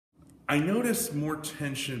I noticed more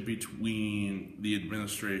tension between the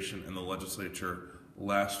administration and the legislature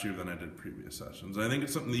last year than I did previous sessions. I think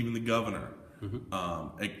it's something that even the governor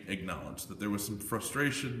acknowledged, that there was some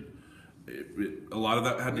frustration. A lot of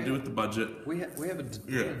that had to do with the budget. We have a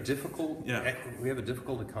difficult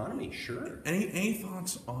economy. Sure. Any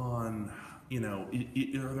thoughts on,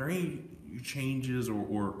 are there any changes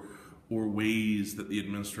or ways that the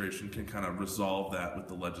administration can kind of resolve that with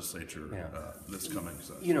the legislature this coming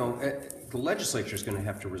session? The legislature is going to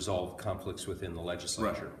have to resolve conflicts within the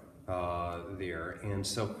legislature there, and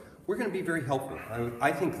so we're going to be very helpful.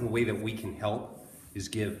 I think the way that we can help is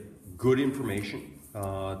give good information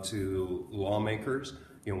to lawmakers.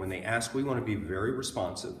 When they ask, we want to be very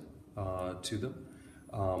responsive to them,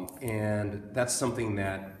 and that's something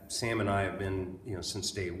that Sam and I have been,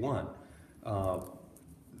 since day one.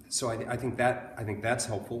 So I think that's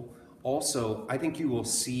helpful. Also, I think you will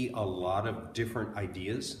see a lot of different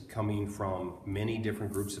ideas coming from many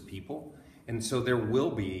different groups of people, and so there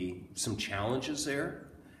will be some challenges there.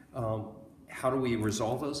 How do we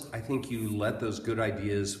resolve those? I think you let those good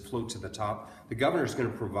ideas float to the top. The governor is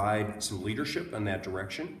going to provide some leadership in that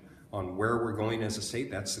direction on where we're going as a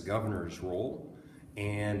state. That's the governor's role,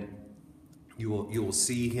 and you will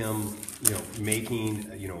see him,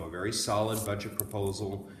 making a very solid budget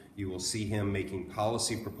proposal. You will see him making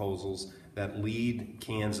policy proposals that lead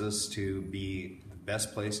Kansas to be the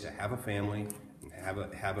best place to have a family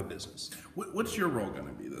and have a business. What's your role going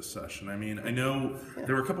to be this session? I mean, I know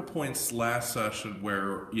there were a couple points last session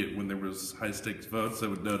where, when there was high stakes votes, I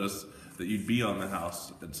would notice that you'd be on the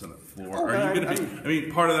House and Senate floor. Are you going to be? I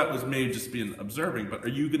mean, part of that was maybe just being observing, but are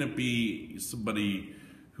you going to be somebody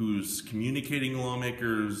who's communicating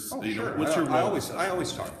lawmakers? Sure. What's your role? I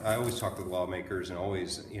always talk to the lawmakers, and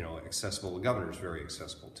always, accessible. The governor's very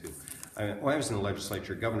accessible too. When I was in the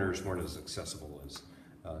legislature, governors weren't as accessible as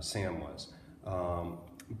Sam was.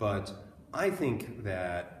 But I think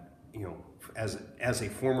that, as a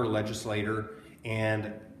former legislator,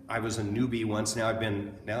 and I was a newbie once. Now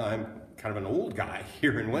I'm kind of an old guy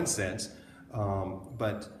here in one sense.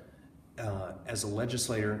 But as a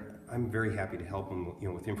legislator, I'm very happy to help them,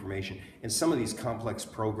 with information and some of these complex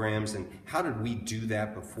programs. And how did we do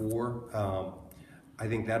that before? I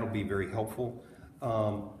think that'll be very helpful.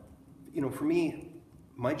 For me,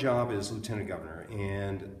 my job is lieutenant governor,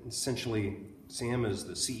 and essentially Sam is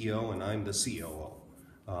the CEO and I'm the COO,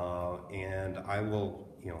 and I will,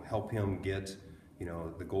 help him get,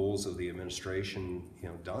 the goals of the administration,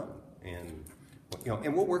 done, and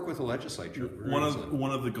we'll work with the legislature.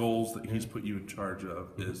 One of the goals that he's put you in charge of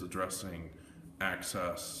is addressing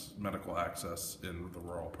medical access in the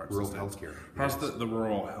rural parts of the state. Rural healthcare. How's the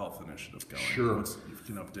rural health initiative going? Sure. If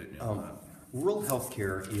you can update me on that. Rural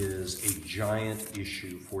healthcare is a giant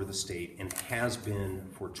issue for the state and has been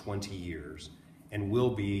for 20 years and will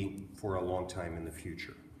be for a long time in the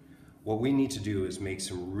future. What we need to do is make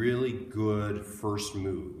some really good first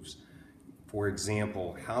moves. For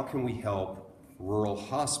example, how can we help rural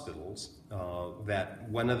hospitals? That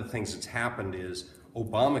one of the things that's happened is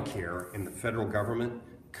Obamacare and the federal government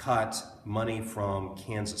cut money from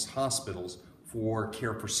Kansas hospitals for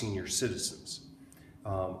care for senior citizens.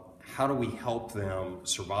 How do we help them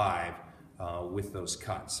survive with those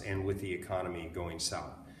cuts and with the economy going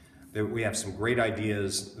south? We have some great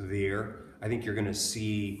ideas there. I think you're going to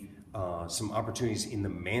see some opportunities in the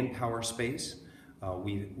manpower space.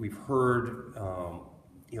 We've heard,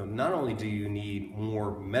 not only do you need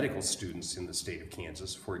more medical students in the state of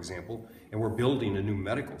Kansas, for example, and we're building a new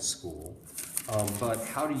medical school, but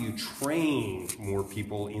how do you train more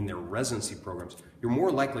people in their residency programs? You're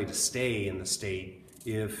more likely to stay in the state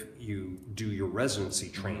if you do your residency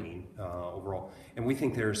training overall. And we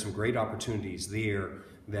think there are some great opportunities there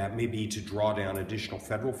that may be to draw down additional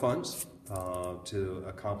federal funds to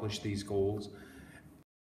accomplish these goals.